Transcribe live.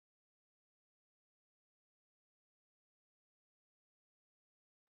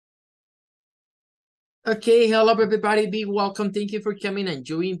Okay, hello everybody, be welcome. Thank you for coming and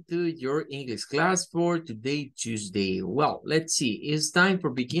joining to your English class for today, Tuesday. Well, let's see, it's time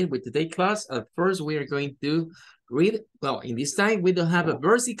for begin with today's class. At first, we are going to read, well, in this time, we don't have a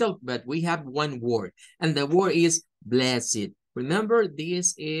versicle, but we have one word, and the word is blessed. Remember,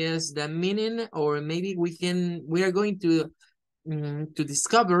 this is the meaning, or maybe we are going to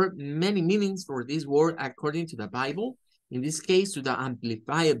discover many meanings for this word according to the Bible, in this case to the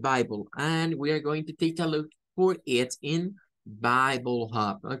Amplified Bible, and we are going to take a look for it in Bible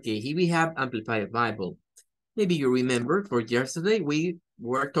Hub. Okay, here we have Amplified Bible. Maybe you remember for yesterday we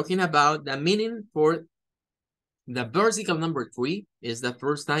were talking about the meaning for the versicle number 3 is the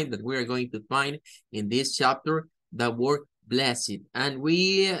first time that we are going to find in this chapter the word blessed. And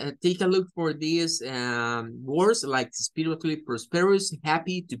we take a look for these words like spiritually prosperous,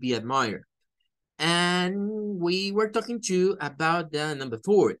 happy, to be admired. And we were talking too about the number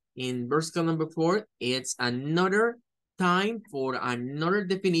 4. In versicle number 4, it's another time for another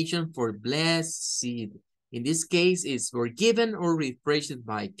definition for blessed. In this case, it's forgiven or refreshed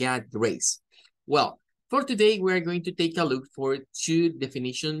by God's grace. Well, for today, we are going to take a look for 2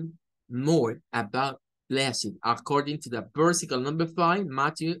 definitions more about blessed according to the versicle number 5,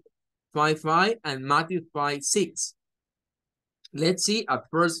 Matthew 5:5 and Matthew 5:6. Let's see at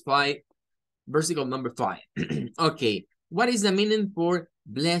first versicle number 5. Okay, what is the meaning for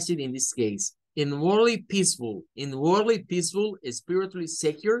blessed in this case? Inwardly peaceful, spiritually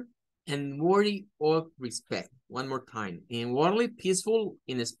secure, and worthy of respect. One more time. Inwardly peaceful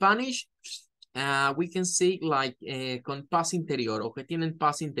in Spanish, we can say like con paz interior, o que tienen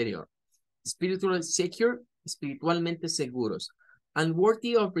paz interior. Spiritually secure, espiritualmente seguros. And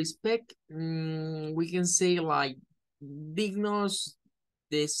worthy of respect, we can say like dignos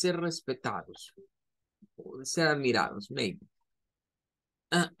de ser respetados, de ser admirados, maybe.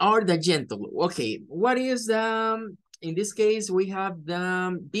 Are the gentle. Okay, what is in this case, we have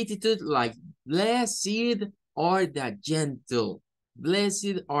the beatitude like blessed are the gentle.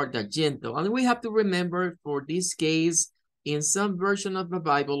 Blessed are the gentle. And we have to remember for this case, in some version of the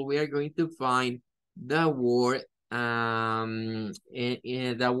Bible, we are going to find the word, the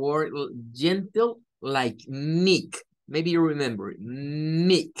word gentle like meek. Maybe you remember,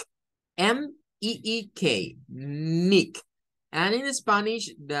 meek. M-E-E-K, meek. And in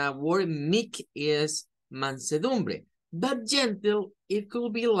Spanish, the word meek is mansedumbre. But gentle, it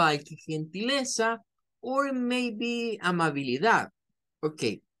could be like gentileza or maybe amabilidad.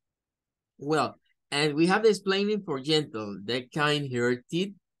 Okay. Well, and we have the explaining for gentle, the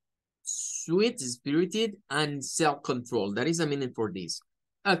kind-hearted, sweet-spirited, and self-control. That is the meaning for this.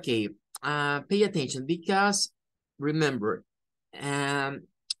 Okay, pay attention because remember, to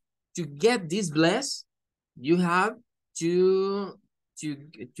get this blessed, you have to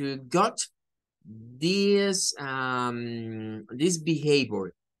got this this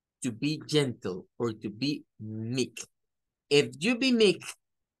behavior to be gentle or to be meek. If you be meek,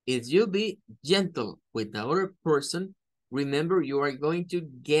 if you be gentle with the other person, remember you are going to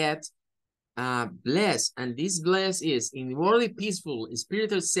get blessed, and this blessed is inwardly peaceful,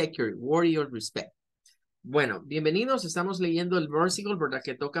 spiritually secure, worthy of respect. Bueno, bienvenidos, estamos leyendo el versículo, ¿verdad?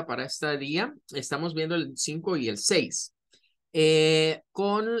 Que toca para este día. Estamos viendo el 5 y el 6.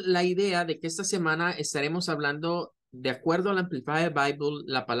 Con la idea de que esta semana estaremos hablando, de acuerdo al Amplified Bible,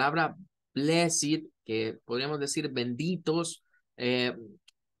 la palabra blessed, que podríamos decir benditos,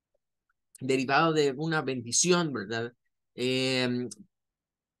 derivado de una bendición, ¿verdad?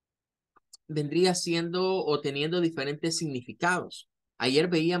 Vendría siendo o teniendo diferentes significados. Ayer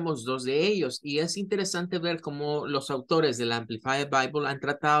veíamos 2 de ellos y es interesante ver cómo los autores de la Amplified Bible han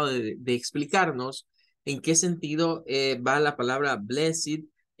tratado de explicarnos en qué sentido va la palabra blessed.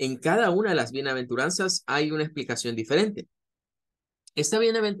 En cada una de las bienaventuranzas hay una explicación diferente. Esta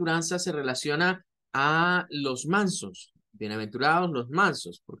bienaventuranza se relaciona a los mansos, bienaventurados los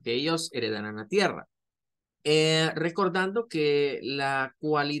mansos, porque ellos heredarán la tierra. Recordando que la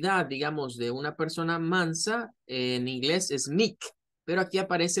cualidad, digamos, de una persona mansa en inglés es meek, pero aquí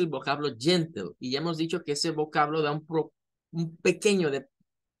aparece el vocablo gentle y ya hemos dicho que ese vocablo da un pequeño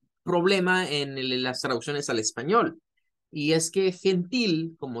problema en las traducciones al español. Y es que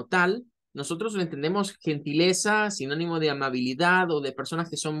gentil como tal, nosotros lo entendemos gentileza, sinónimo de amabilidad o de personas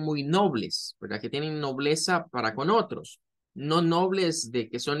que son muy nobles, ¿verdad? Que tienen nobleza para con otros. No nobles de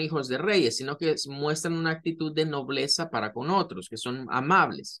que son hijos de reyes, sino que muestran una actitud de nobleza para con otros, que son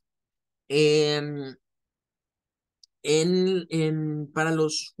amables. Para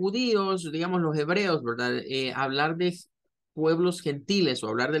los judíos, digamos los hebreos, ¿verdad? Hablar de pueblos gentiles o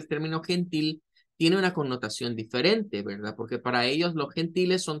hablar del término gentil tiene una connotación diferente, ¿verdad? Porque para ellos los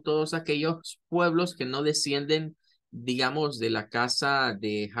gentiles son todos aquellos pueblos que no descienden, digamos, de la casa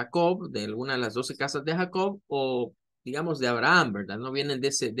de Jacob, de alguna de las 12 casas de Jacob, o digamos de Abraham, ¿verdad? No vienen de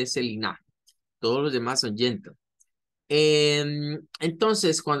ese linaje. Todos los demás son gentiles.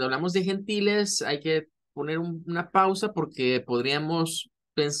 Entonces, cuando hablamos de gentiles, hay que poner una pausa porque podríamos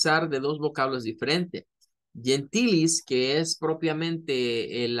pensar de dos vocablos diferentes. Gentilis, que es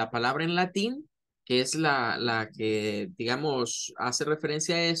propiamente la palabra en latín, que es la que, digamos, hace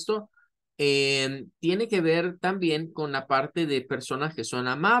referencia a esto, tiene que ver también con la parte de personas que son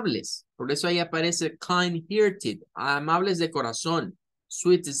amables. Por eso ahí aparece kind-hearted, amables de corazón,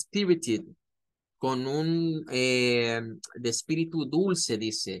 sweet-spirited, con un de espíritu dulce,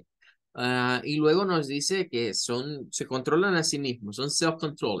 dice. Y luego nos dice que se controlan a sí mismos, son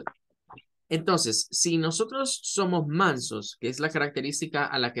self-controlled. Entonces, si nosotros somos mansos, que es la característica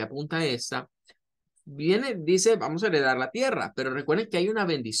a la que apunta esta, viene, dice, vamos a heredar la tierra, pero recuerden que hay una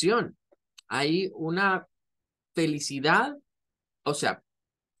bendición, hay una felicidad, o sea,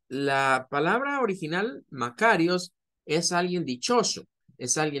 la palabra original, Macarios, es alguien dichoso,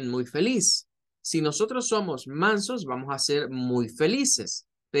 es alguien muy feliz. Si nosotros somos mansos, vamos a ser muy felices.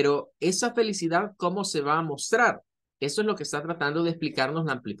 Pero esa felicidad, ¿cómo se va a mostrar? Eso es lo que está tratando de explicarnos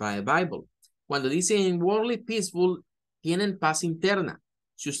la Amplified Bible. Cuando dice inwardly peaceful, tienen paz interna.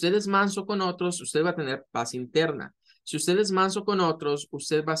 Si usted es manso con otros, usted va a tener paz interna. Si usted es manso con otros,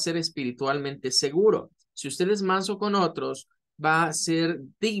 usted va a ser espiritualmente seguro. Si usted es manso con otros, va a ser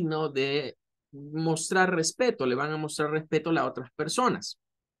digno de mostrar respeto, le van a mostrar respeto a las otras personas.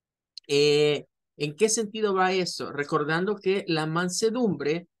 ¿En qué sentido va eso? Recordando que la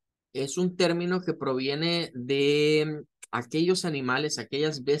mansedumbre es un término que proviene de aquellos animales,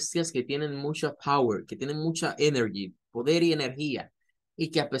 aquellas bestias que tienen mucha power, que tienen mucha energy, poder y energía, y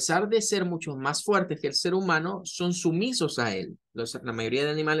que a pesar de ser mucho más fuertes que el ser humano, son sumisos a él. La mayoría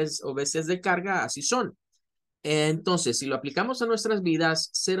de animales o bestias de carga así son. Entonces, si lo aplicamos a nuestras vidas,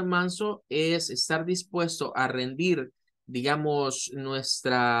 ser manso es estar dispuesto a rendir, digamos,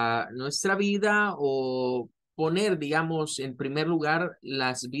 nuestra vida o poner, digamos, en primer lugar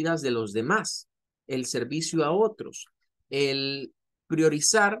las vidas de los demás, el servicio a otros, el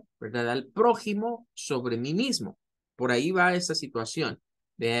priorizar, ¿verdad?, al prójimo sobre mí mismo. Por ahí va esa situación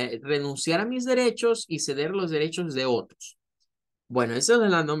de renunciar a mis derechos y ceder los derechos de otros. Bueno, esa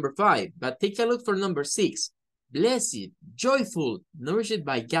es la number 5. But take a look for number 6. Blessed, joyful, nourished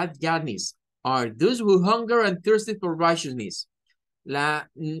by Godness are those who hunger and thirsty for righteousness.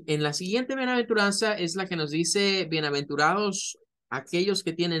 En la siguiente bienaventuranza es la que nos dice, bienaventurados aquellos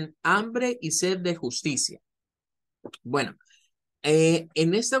que tienen hambre y sed de justicia. Bueno,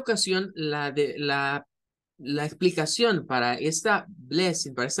 en esta ocasión, la explicación para esta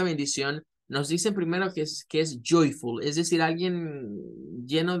blessing, para esta bendición, nos dicen primero que es joyful, es decir, alguien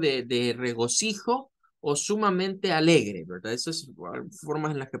lleno de regocijo o sumamente alegre, ¿verdad? Esas son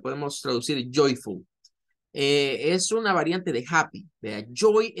formas en las que podemos traducir joyful. Es una variante de happy, ¿verdad?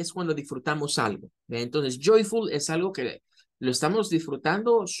 Joy es cuando disfrutamos algo, ¿verdad? Entonces, joyful es algo que lo estamos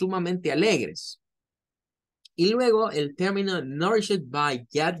disfrutando sumamente alegres. Y luego el término nourished by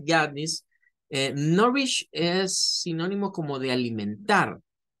Godness, nourish es sinónimo como de alimentar,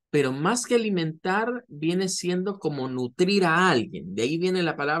 pero más que alimentar viene siendo como nutrir a alguien. De ahí viene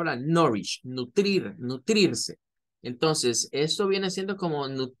la palabra nourish, nutrir, nutrirse. Entonces, esto viene siendo como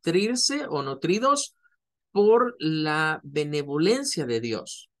nutrirse o nutridos por la benevolencia de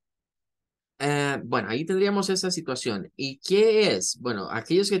Dios. Bueno, ahí tendríamos esa situación. ¿Y qué es? Bueno,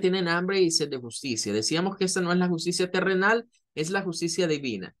 aquellos que tienen hambre y sed de justicia. Decíamos que esta no es la justicia terrenal, es la justicia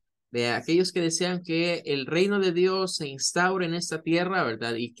divina. De aquellos que desean que el reino de Dios se instaure en esta tierra,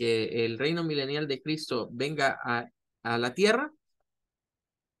 ¿verdad? Y que el reino milenial de Cristo venga a la tierra.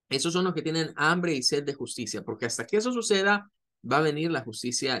 Esos son los que tienen hambre y sed de justicia, porque hasta que eso suceda, va a venir la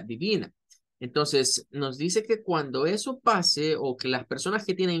justicia divina. Entonces, nos dice que cuando eso pase o que las personas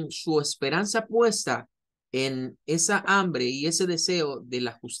que tienen su esperanza puesta en esa hambre y ese deseo de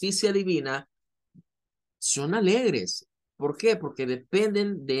la justicia divina, son alegres. ¿Por qué? Porque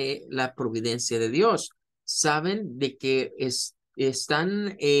dependen de la providencia de Dios. Saben de que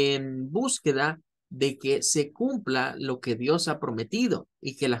están en búsqueda de que se cumpla lo que Dios ha prometido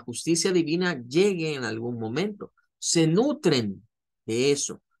y que la justicia divina llegue en algún momento. Se nutren de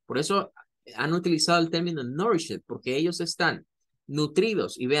eso. Por eso han utilizado el término nourished, porque ellos están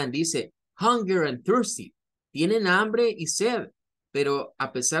nutridos. Y vean, dice hunger and thirsty. Tienen hambre y sed, pero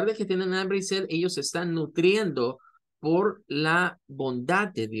a pesar de que tienen hambre y sed, ellos se están nutriendo por la bondad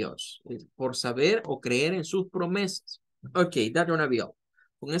de Dios, por saber o creer en sus promesas. Ok, that one I will.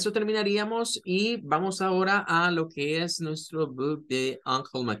 Con eso terminaríamos y vamos ahora a lo que es nuestro book de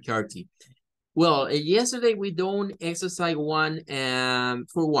Uncle McCarthy. Well, yesterday we done exercise 1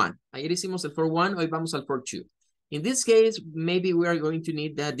 for 1. Ayer hicimos el for 1, hoy vamos al for 2. In this case, maybe we are going to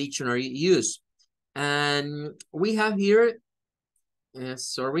need the dictionary use. And we have here,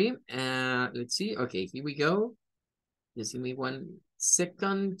 sorry, let's see. Okay, here we go. Just give me 1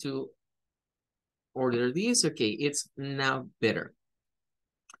 second to order this. Okay, it's now better.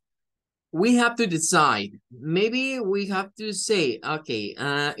 We have to decide. Maybe we have to say, okay,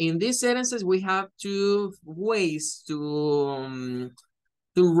 in these sentences, we have 2 ways to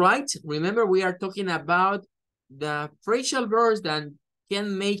write. Remember, we are talking about the phrasal verbs that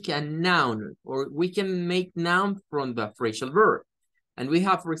can make a noun, or we can make noun from the phrasal verb. And we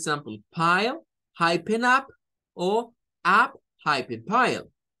have, for example, pile, hyphen up, or up, hyphen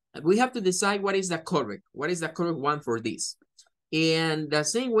pile. And we have to decide what is the correct one for this. And the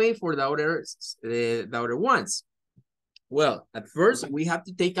same way for the other ones. Well, at first, we have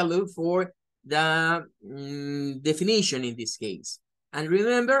to take a look for the definition in this case. And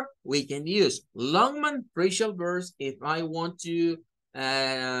remember, we can use Longman phrasal verbs if I want to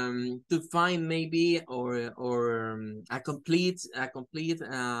find maybe or a complete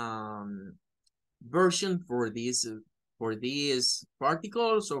version for these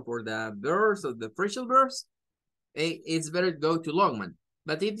particles or for the verbs or the phrasal verbs. It's better to go to Longman.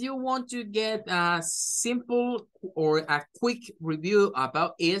 But if you want to get a simple or a quick review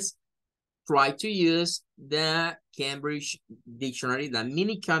about it, try to use the Cambridge Dictionary, the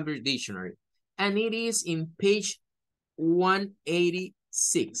mini Cambridge Dictionary. And it is in page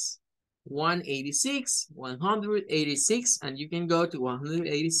 186. 186, and you can go to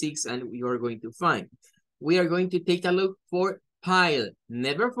 186 and you are going to find. We are going to take a look for pile,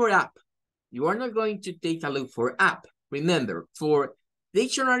 never for up. You are not going to take a look for up. Remember, for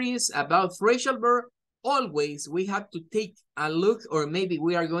dictionaries about phrasal verb, always we have to take a look, or maybe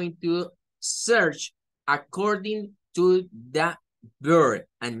we are going to search according to the verb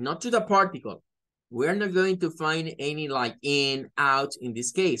and not to the particle. We're not going to find any like in, out in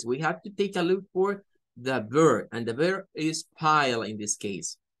this case. We have to take a look for the verb, and the verb is pile in this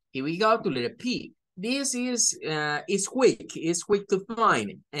case. Here we go to letter P. This is quick. It's quick to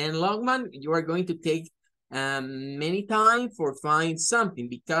find. And Longman, you are going to take many time for find something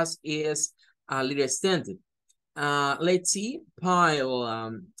because it's a little extended. Let's see.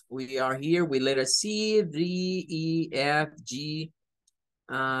 Pile. We are here with letter C, D, E, F, G.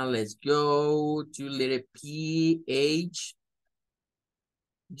 Let's go to letter P, H,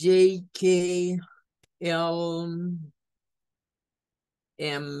 J, K, L,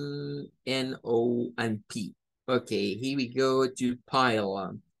 M, N, O, and P. Okay, here we go to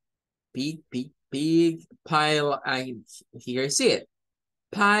pile. Pig, pile. Here's it.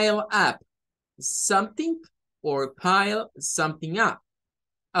 Pile up something or pile something up.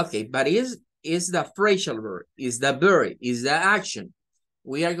 Okay, but is the phrasal verb, is the verb, is the action.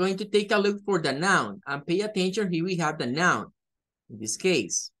 We are going to take a look for the noun and pay attention. Here we have the noun in this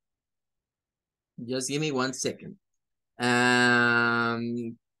case. Just give me 1 second.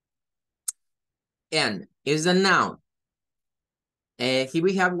 N is the noun. Here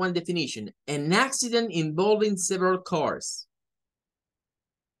we have one definition. An accident involving several cars.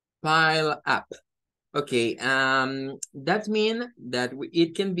 Pile up. Okay, that means that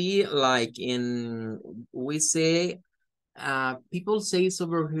it can be like we say, people say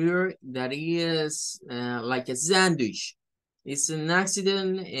over here that is like a sandwich. It's an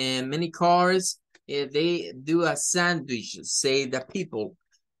accident and many cars, they do a sandwich, say the people.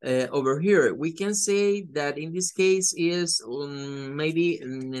 Over here, we can say that in this case is maybe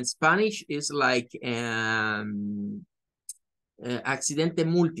in Spanish is like accidente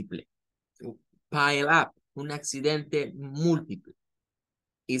múltiple. Pile up, un accidente múltiple.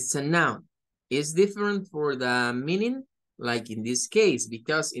 It's a noun. It's different for the meaning, like in this case,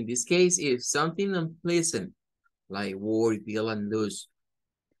 because in this case, if something unpleasant, like worry, feel, and lose,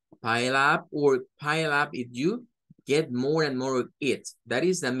 pile up if you get more and more of it. That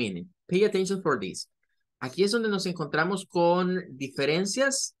is the meaning. Pay attention for this. Aquí es donde nos encontramos con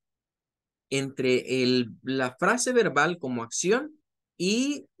diferencias entre la frase verbal como acción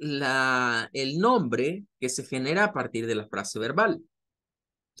y el nombre que se genera a partir de la frase verbal.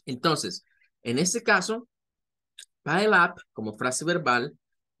 Entonces, en este caso, pile up como frase verbal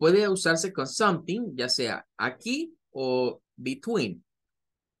puede usarse con something, ya sea aquí o between.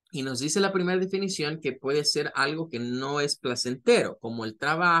 Y nos dice la primera definición que puede ser algo que no es placentero, como el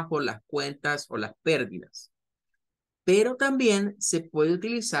trabajo, las cuentas o las pérdidas. Pero también se puede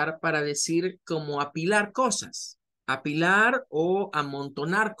utilizar para decir como apilar cosas. apilar o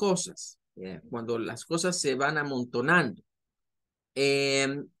amontonar cosas. Cuando las cosas se van amontonando.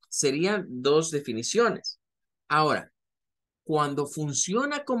 Serían dos definiciones. Ahora, cuando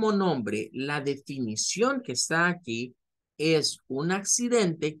funciona como nombre, la definición que está aquí es un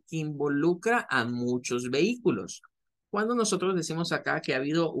accidente que involucra a muchos vehículos. Cuando nosotros decimos acá que ha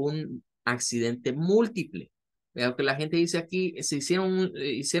habido un accidente múltiple, veo que la gente dice aquí, se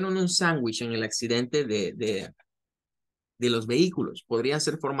hicieron un sándwich en el accidente de los vehículos. Podrían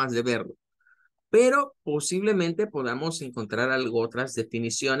ser formas de verlo, pero posiblemente podamos encontrar algo, otras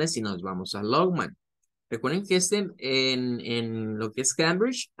definiciones si nos vamos a Logman. Recuerden que en lo que es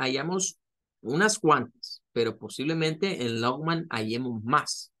Cambridge hallamos unas cuantas, pero posiblemente en Logman hallemos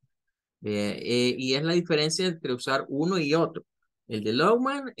más. Y es la diferencia entre usar uno y otro. El de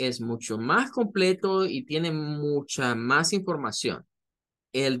Logman es mucho más completo y tiene mucha más información.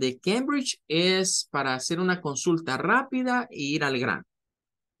 El de Cambridge es para hacer una consulta rápida e ir al grano.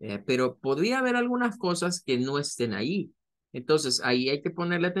 Pero podría haber algunas cosas que no estén ahí. Entonces, ahí hay que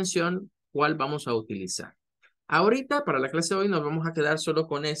ponerle atención cuál vamos a utilizar. Ahorita, para la clase de hoy, nos vamos a quedar solo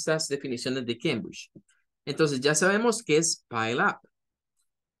con estas definiciones de Cambridge. Entonces, ya sabemos qué es pile up.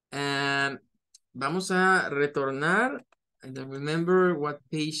 Vamos a retornar. I don't remember what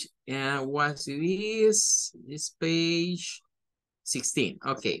page was it is. This page 16.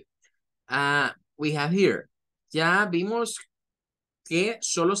 Okay. We have here. Ya vimos que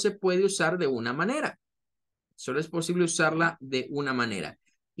solo se puede usar de una manera. Solo es posible usarla de una manera.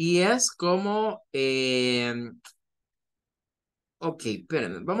 Y es como... ok,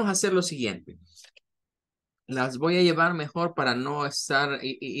 espérenme. Vamos a hacer lo siguiente. Las voy a llevar mejor para no estar...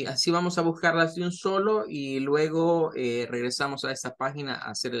 Y así vamos a buscarlas de un solo y luego regresamos a esta página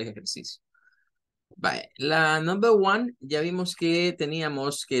a hacer el ejercicio. Vale. La number one, ya vimos que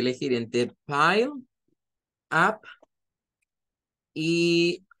teníamos que elegir entre pile, up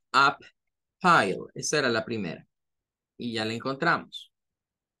y up pile. Esa era la primera. Y ya la encontramos.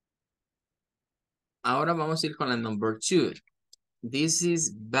 Ahora vamos a ir con la number two. This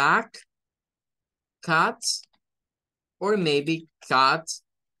is back, cut, or maybe cut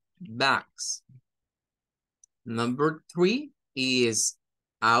backs. Number three is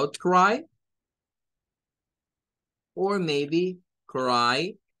outcry, or maybe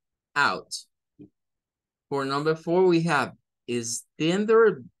cry out. For number four, we have is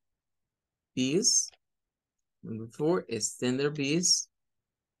tender bees. Number four is tender bees,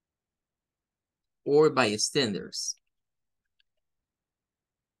 or bystanders.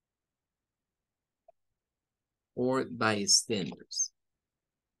 Or bystanders.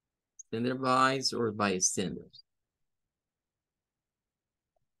 Tender bys or bystanders.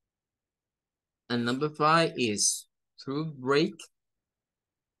 And number five is through break,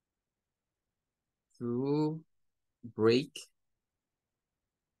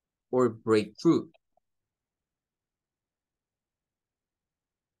 or breakthrough.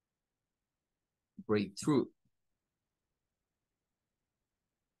 Breakthrough.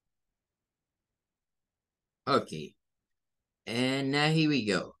 Okay. And now here we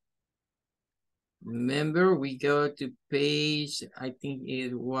go. Remember, we go to page, I think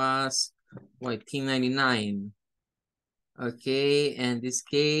it was, what, 1099. Okay, and this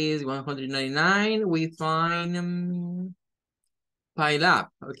case, 199, we find pile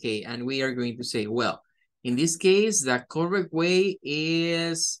up. Okay, and we are going to say, well, in this case, the correct way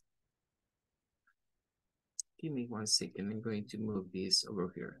is, give me 1 second, I'm going to move this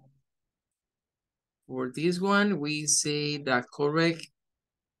over here. For this one, we say the correct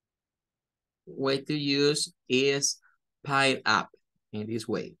way to use is pile up in this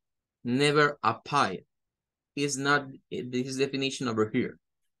way. Never a pile. Is not this definition over here.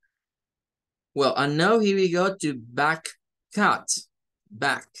 Well, and now here we go to back cut.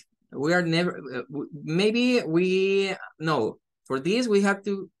 Back. We are never, maybe we, no, for this we have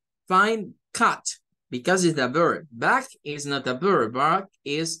to find cut because it's a verb. Back is not a verb. Back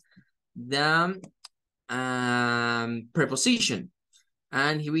is the preposition.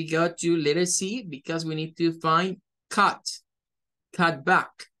 And here we go to letter C because we need to find cut. Cut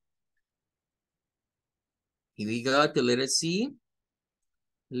back. Here we go to letter C.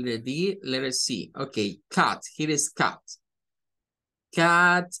 Letter D, letter C. Okay, cut. Here is cut.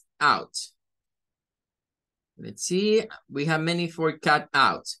 Cut out. Let's see. We have many for cut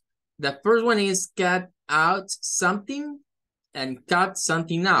out. The first one is cut out something and cut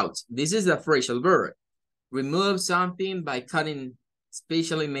something out. This is the phrasal verb. Remove something by cutting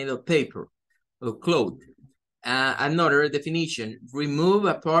specially made of paper or cloth. Another definition, remove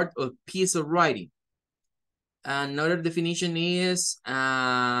a part of piece of writing. Another definition is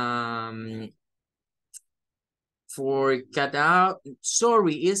For cut out,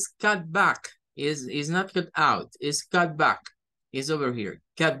 sorry, is cut back. Is not cut out, is cut back. Is over here,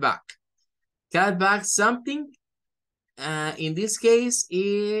 cut back. Cut back something, in this case,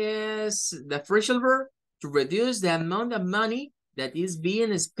 is the phrasal verb to reduce the amount of money that is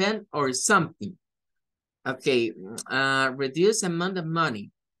being spent or something. Okay, reduce amount of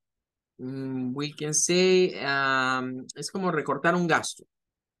money. We can say, es como recortar un gasto.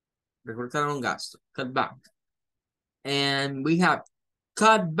 Recortar un gasto, cut back. And we have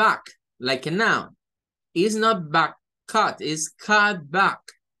cut back, like a noun. It's not back cut, it's cut back,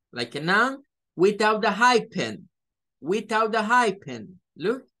 like a noun, without the hyphen. Without the hyphen.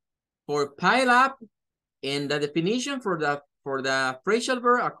 Look, for pile up, in the definition for the phrasal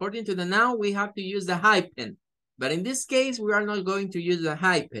verb, according to the noun, we have to use the hyphen. But in this case, we are not going to use the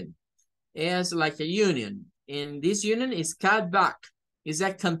hyphen. It's like a union. And this union is cut back. It's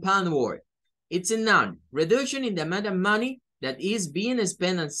a compound word. It's a noun. Reduction in the amount of money that is being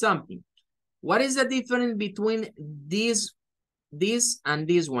spent on something. What is the difference between this and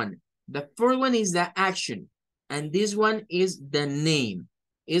this one? The first one is the action. And this one is the name.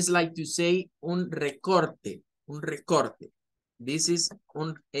 It's like to say un recorte. Un recorte. This is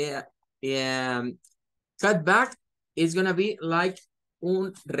un cut back is going to be like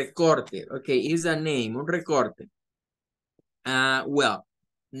un recorte. Okay, is a name, un recorte. Well,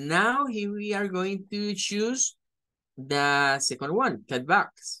 now here we are going to choose the second one,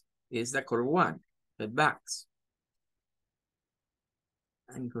 cutbacks. Is the correct one, cutbacks.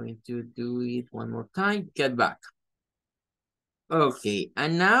 I'm going to do it one more time, cutback. Okay,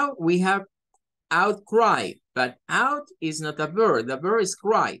 and now we have outcry, but out is not a verb. The verb is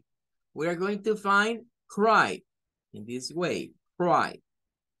cry. We are going to find cry in this way, cry.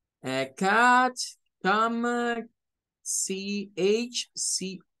 Cat, comma, C-H-C-H-C-L.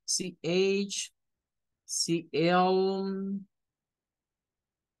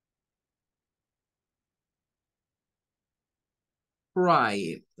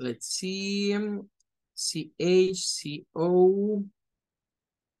 Cry. Let's see. C-H-C-O.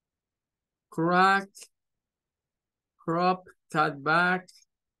 Crack. Crop. Cut back.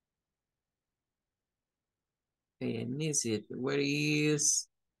 And is it? Where is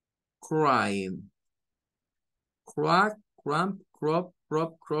cry? Crack. Crump. Crop.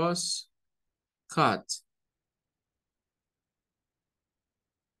 Crop. Cross. Cut.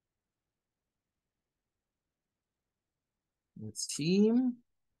 Let's see.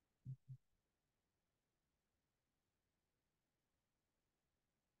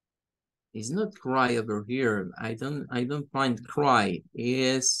 It's not cry over here. I don't find cry.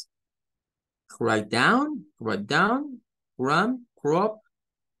 It's cry down, ram, crop,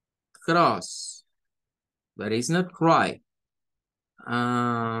 cross. But it's not cry.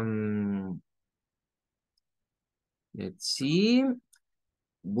 Let's see.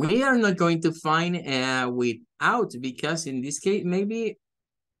 We are not going to find without, because in this case, maybe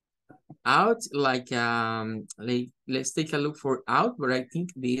out, like let's take a look for out, but I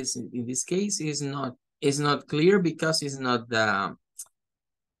think this in this case is not clear because it's not an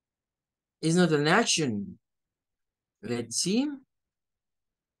action. Let's see.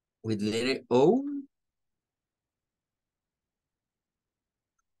 With letter O.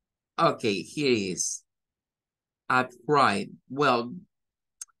 Okay, here is at pride. Well,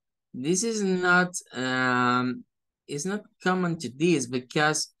 this is not it's not common to this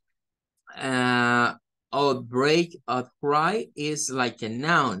because outbreak, outcry is like a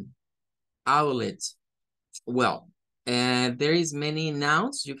noun. Outlet. Well, there is many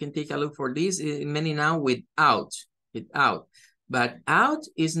nouns. You can take a look for this. Many noun without, but out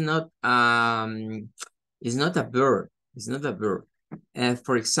is not a verb. It's not a verb.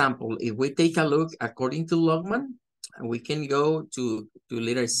 For example, if we take a look according to Logman, we can go to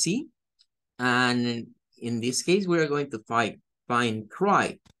letter C, and in this case, we are going to find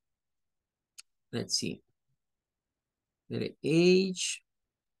cry. Let's see. Letter H.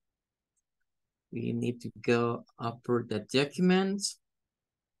 We need to go upper the document.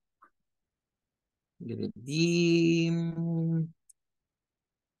 Letter D.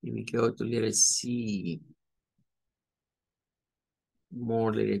 Here we go to letter C.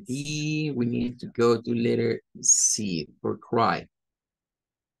 More letter D. We need to go to letter C for cry.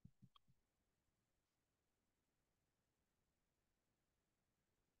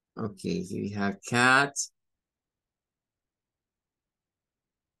 Okay, here we have cat.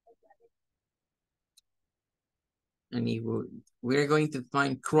 And we're going to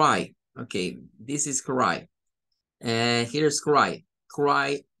find cry. Okay, this is cry. Here's cry.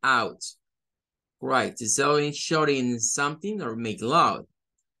 Cry out. Cry to shouting something or make loud.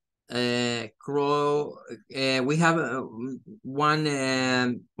 crow, we have one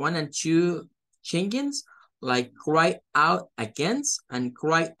and two changes, like cry out against and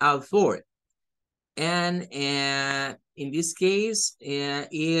cry out for. And in this case,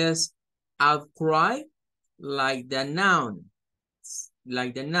 is outcry, like the noun.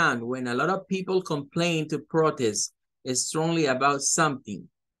 Like the noun, when a lot of people complain to protest strongly about something.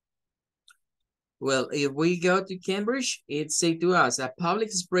 Well, if we go to Cambridge, it says to us, a public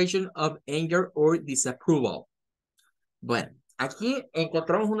expression of anger or disapproval. Bueno, aquí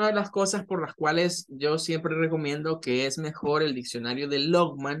encontramos una de las cosas por las cuales yo siempre recomiendo que es mejor el diccionario de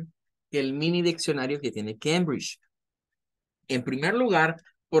Logman que el mini diccionario que tiene Cambridge. En primer lugar,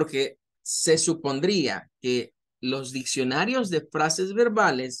 porque se supondría que los diccionarios de frases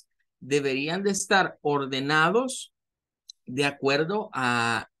verbales deberían de estar ordenados de acuerdo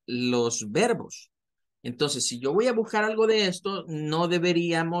a los verbos. Entonces, si yo voy a buscar algo de esto, no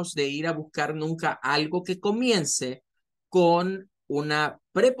deberíamos de ir a buscar nunca algo que comience con una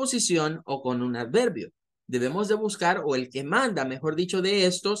preposición o con un adverbio. Debemos de buscar, o el que manda, mejor dicho, de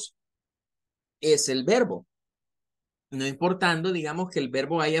estos, es el verbo. No importando, digamos, que el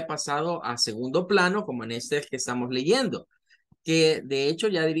verbo haya pasado a segundo plano, como en este que estamos leyendo. Que de hecho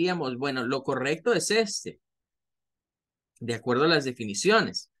ya diríamos, bueno, lo correcto es este, de acuerdo a las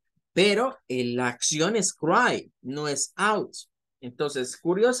definiciones. Pero la acción es cry, no es out. Entonces,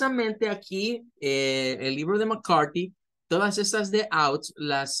 curiosamente aquí, el libro de McCarthy, todas esas de out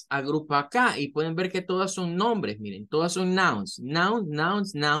las agrupa acá y pueden ver que todas son nombres, miren, todas son nouns, nouns,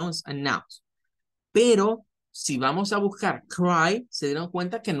 nouns, nouns, and nouns. Pero si vamos a buscar cry, se dieron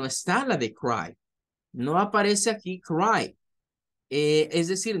cuenta que no está la de cry. No aparece aquí cry. Es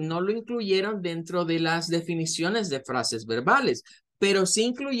decir, no lo incluyeron dentro de las definiciones de frases verbales, pero sí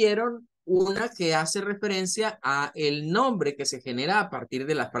incluyeron una que hace referencia a el nombre que se genera a partir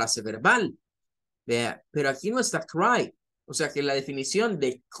de la frase verbal. Vea, pero aquí no está cry. O sea que la definición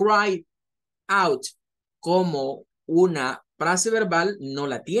de cry out como una frase verbal no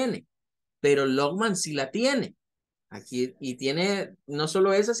la tiene, pero Logman sí la tiene. Aquí, y tiene no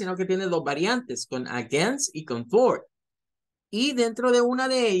solo esa, sino que tiene dos variantes, con against y con for. Y dentro de una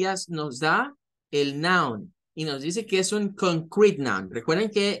de ellas nos da el noun y nos dice que es un concrete noun. Recuerden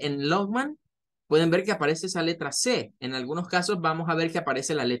que en Logman pueden ver que aparece esa letra C. En algunos casos vamos a ver que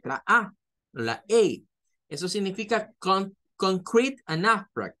aparece la letra A, la A. Eso significa concrete and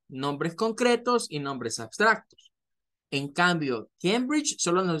abstract, nombres concretos y nombres abstractos. En cambio, Cambridge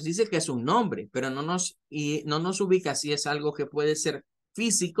solo nos dice que es un nombre, pero no nos ubica si es algo que puede ser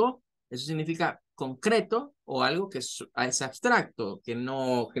físico, eso significa concreto, o algo que es abstracto, que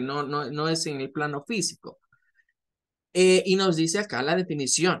no es en el plano físico. Y nos dice acá la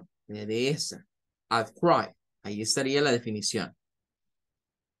definición de esa, outcry. Ahí estaría la definición.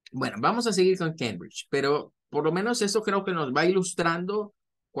 Bueno, vamos a seguir con Cambridge, pero por lo menos eso creo que nos va ilustrando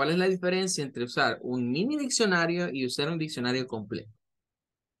cuál es la diferencia entre usar un mini diccionario y usar un diccionario completo.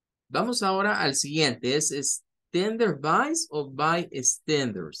 Vamos ahora al siguiente, es standardize o by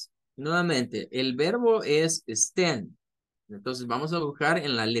standards. Nuevamente, el verbo es stand. Entonces vamos a buscar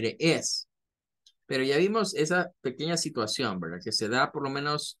en la letra S. Pero ya vimos esa pequeña situación, ¿verdad? Que se da por lo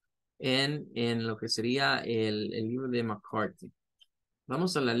menos en lo que sería el libro de McCarthy.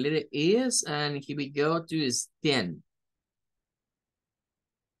 Vamos a la letra S and here we go to stand.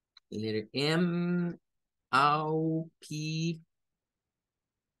 Letter M, O, P,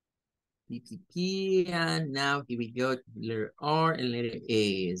 P, P, P, and now here we go to letter R and letter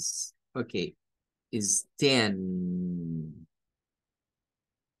S. Okay, stand.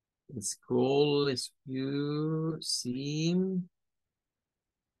 Scroll, as you see,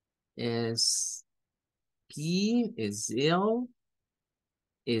 is P, is L,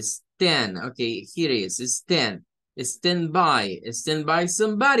 is 10. Okay, here it is 10. Stand by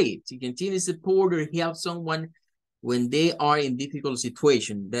somebody to continue support or help someone when they are in difficult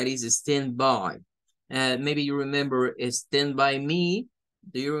situation. That is stand by. Maybe you remember Stand By Me.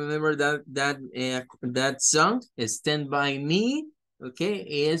 Do you remember that song? Stand By Me. Okay,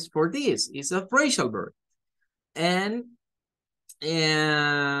 is for this. It's a phrasal verb. And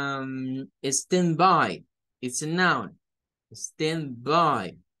stand by. It's a noun. Stand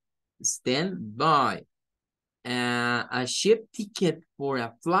by. Stand by. A ship ticket for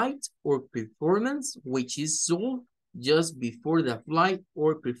a flight or performance which is sold just before the flight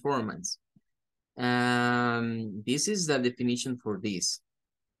or performance. This is the definition for this.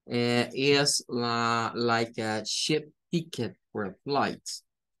 Is like a ship ticket for a flight.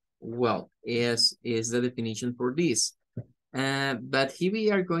 Well, is the definition for this. But here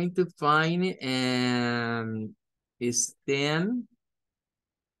we are going to find stand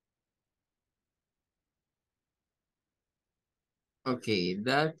Okay,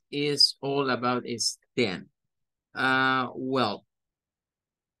 that is all about stand. Well,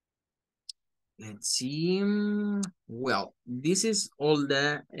 let's see. Well, this is all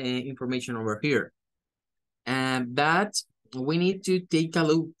the information over here. But we need to take a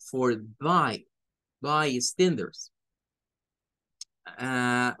look for by standards.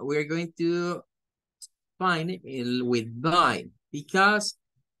 We're going to find it with by because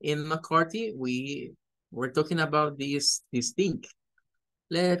in McCarthy we're talking about this thing.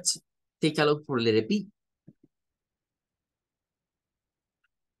 Let's take a look for letter B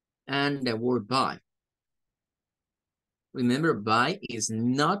and the word by. Remember, by is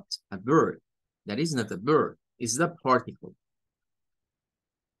not a verb. That is not a verb. It's the particle.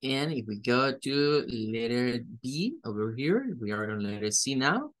 And if we go to letter B over here, we are on letter C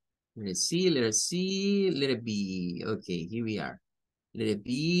now. Letter C, letter C, letter B. Okay, here we are. Letter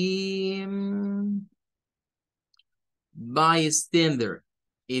B. Bystander.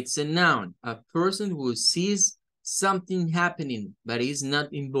 It's a noun, a person who sees something happening but is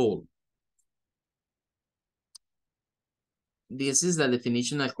not involved. This is the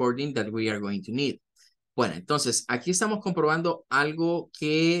definition according that we are going to need. Bueno, entonces aquí estamos comprobando algo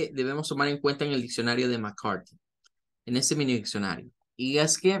que debemos tomar en cuenta en el diccionario de McCarthy, en ese mini diccionario. Y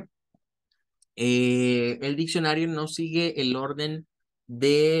es que el diccionario no sigue el orden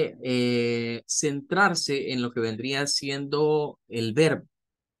de centrarse en lo que vendría siendo el verbo.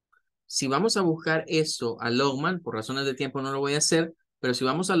 Si vamos a buscar eso a Logman, por razones de tiempo no lo voy a hacer, pero si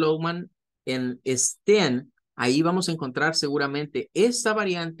vamos a Logman en stand, ahí vamos a encontrar seguramente esta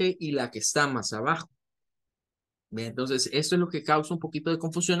variante y la que está más abajo. Entonces, esto es lo que causa un poquito de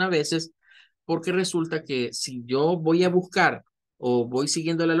confusión a veces, porque resulta que si yo voy a buscar o voy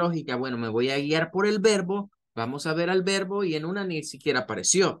siguiendo la lógica, bueno, me voy a guiar por el verbo, vamos a ver al verbo y en una ni siquiera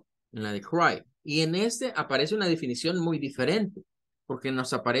apareció, en la de cry. Y en este aparece una definición muy diferente, porque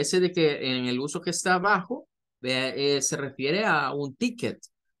nos aparece de que en el uso que está abajo se refiere a un ticket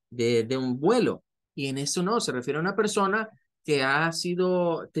de un vuelo. Y en eso no, se refiere a una persona que ha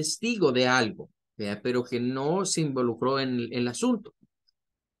sido testigo de algo, pero que no se involucró en el asunto.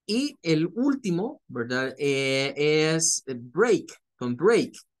 Y el último, ¿verdad? Es break, con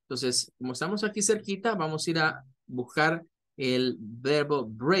break. Entonces, como estamos aquí cerquita, vamos a ir a buscar el verbo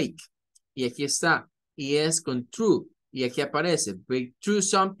break. Y aquí está. Y es con true. Y aquí aparece, break through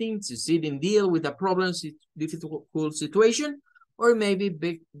something, succeed in deal with a problem, difficult situation, or maybe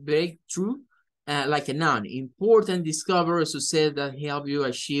break through like a noun. Important, discover, or success that help you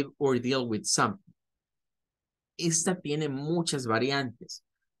achieve or deal with something. Esta tiene muchas variantes.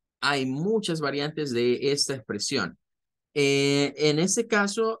 Hay muchas variantes de esta expresión. En este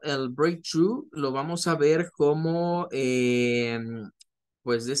caso, el breakthrough lo vamos a ver como,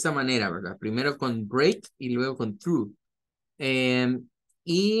 pues de esta manera, ¿verdad? Primero con break y luego con through.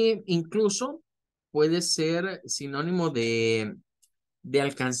 Y incluso puede ser sinónimo de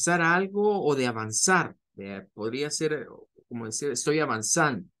alcanzar algo o de avanzar. Podría ser, como decir, estoy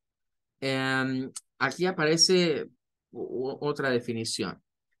avanzando. Aquí aparece otra definición.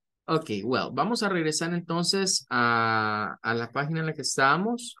 Ok, well, vamos a regresar entonces a la página en la que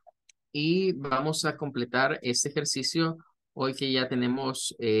estábamos y vamos a completar este ejercicio hoy que ya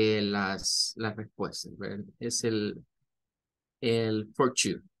tenemos las respuestas, ¿verdad? Es el for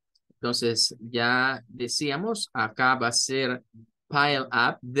you. Entonces, ya decíamos, acá va a ser pile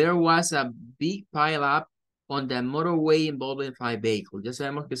up. There was a big pile up on the motorway involving 5 vehicles. Ya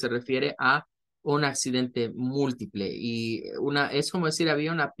sabemos que se refiere a un accidente múltiple y es como decir,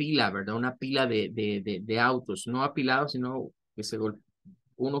 había una pila, ¿verdad? Una pila de autos, no apilados, sino que se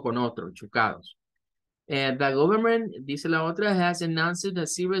uno con otro, chocados. The government, dice la otra, has announced a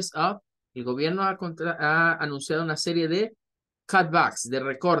series of, el gobierno ha anunciado una serie de cutbacks, de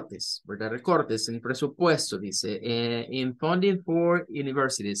recortes, ¿verdad? Recortes en presupuesto, dice, in funding for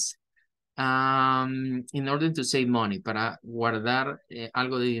universities, in order to save money, para guardar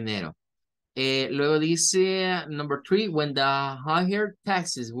algo de dinero. Luego dice, number 3, when the higher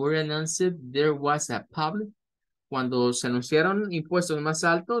taxes were announced, there was a public. Cuando se anunciaron impuestos más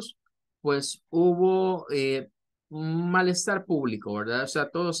altos, pues hubo un malestar público, ¿verdad? O sea,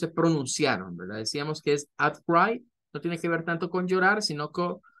 todos se pronunciaron, ¿verdad? Decíamos que es outcry, no tiene que ver tanto con llorar, sino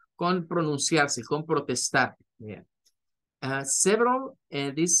con pronunciarse, con protestar. Yeah. Several,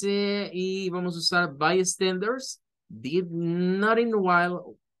 dice, y vamos a usar bystanders, did nothing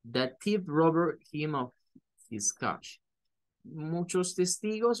while the thief robbed him of his cash. Muchos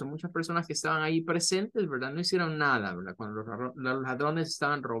testigos o muchas personas que estaban ahí presentes, ¿verdad? No hicieron nada, ¿verdad? Cuando los ladrones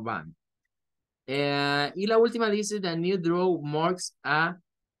estaban robando. Y la última dice, the new draw marks a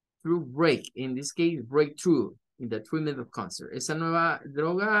through break. In this case, breakthrough. in the treatment of cancer. Esa nueva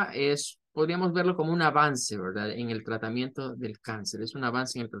droga es, podríamos verlo como un avance, ¿verdad? En el tratamiento del cáncer. Es un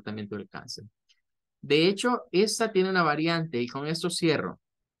avance en el tratamiento del cáncer. De hecho, esta tiene una variante y con esto cierro.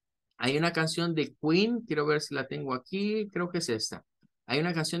 Hay una canción de Queen, quiero ver si la tengo aquí, creo que es esta. Hay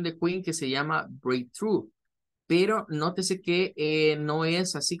una canción de Queen que se llama Breakthrough, pero nótese que no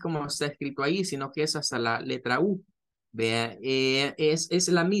es así como está escrito ahí, sino que es hasta la letra U. Vea, es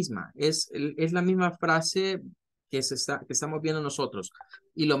la misma, es la misma frase que estamos viendo nosotros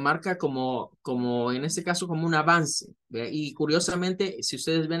y lo marca como en este caso como un avance. ¿Vea? Y curiosamente, si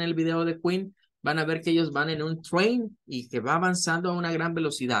ustedes ven el video de Queen, van a ver que ellos van en un train y que va avanzando a una gran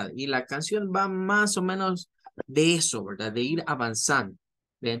velocidad. Y la canción va más o menos de eso, ¿verdad? De ir avanzando.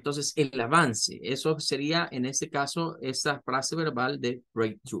 Entonces, el avance, eso sería en este caso esta frase verbal de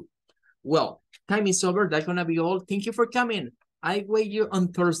breakthrough. Well, time is over. That's going to be all. Thank you for coming. I wait you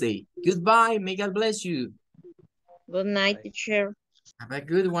on Thursday. Goodbye. May God bless you. Good night, teacher. Have a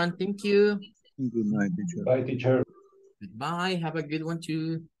good one. Thank you. Good night, teacher. Bye, teacher. Goodbye. Have a good one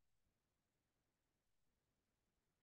too.